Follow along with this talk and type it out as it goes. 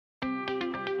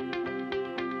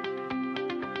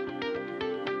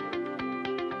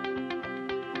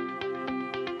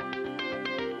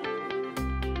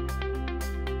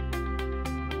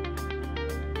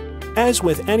As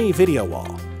with any video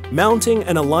wall, mounting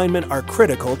and alignment are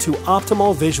critical to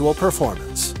optimal visual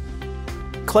performance.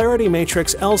 Clarity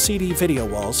Matrix LCD video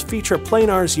walls feature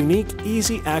Planar's unique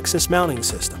EasyAxis mounting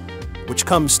system, which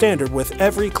comes standard with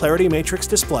every Clarity Matrix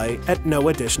display at no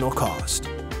additional cost.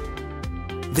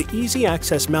 The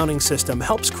EasyAxis mounting system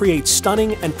helps create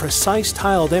stunning and precise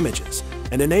tiled images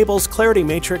and enables Clarity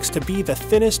Matrix to be the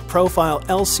thinnest profile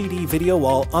LCD video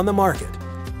wall on the market,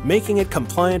 making it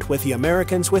compliant with the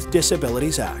Americans with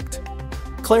Disabilities Act.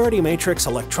 Clarity Matrix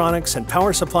electronics and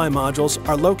power supply modules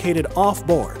are located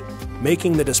off-board,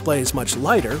 making the displays much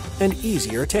lighter and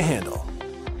easier to handle.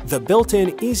 The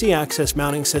built-in EasyAxis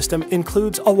mounting system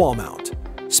includes a wall mount,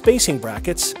 spacing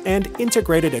brackets, and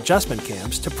integrated adjustment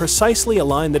cams to precisely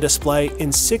align the display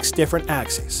in 6 different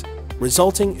axes,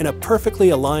 resulting in a perfectly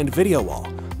aligned video wall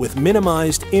with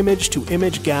minimized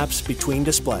image-to-image gaps between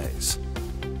displays.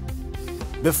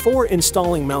 Before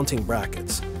installing mounting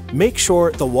brackets, make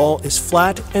sure the wall is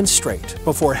flat and straight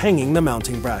before hanging the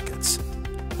mounting brackets.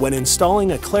 When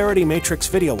installing a Clarity Matrix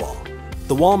video wall,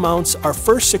 the wall mounts are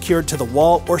first secured to the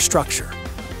wall or structure.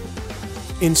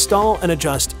 Install and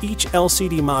adjust each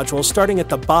LCD module starting at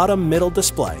the bottom middle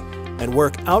display and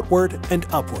work outward and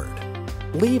upward.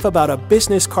 Leave about a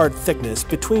business card thickness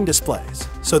between displays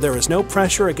so there is no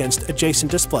pressure against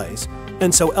adjacent displays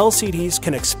and so LCDs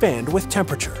can expand with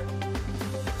temperature.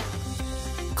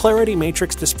 Clarity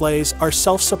Matrix displays are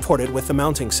self-supported with the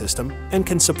mounting system and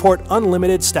can support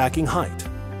unlimited stacking height.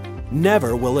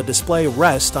 Never will a display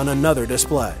rest on another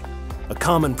display, a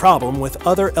common problem with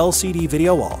other LCD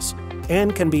video walls,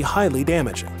 and can be highly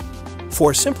damaging.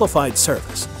 For simplified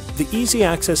service, the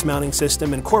EasyAxis mounting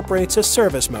system incorporates a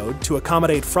service mode to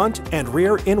accommodate front and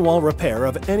rear in-wall repair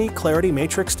of any Clarity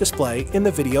Matrix display in the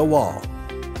video wall.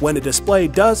 When a display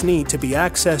does need to be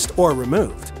accessed or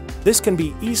removed, this can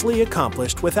be easily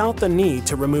accomplished without the need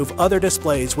to remove other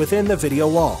displays within the video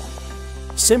wall.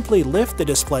 Simply lift the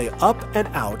display up and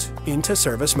out into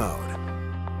service mode.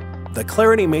 The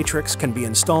Clarity Matrix can be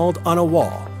installed on a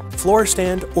wall, floor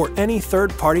stand, or any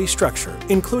third-party structure,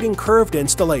 including curved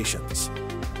installations.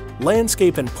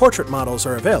 Landscape and portrait models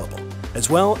are available, as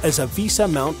well as a Visa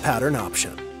mount pattern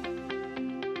option.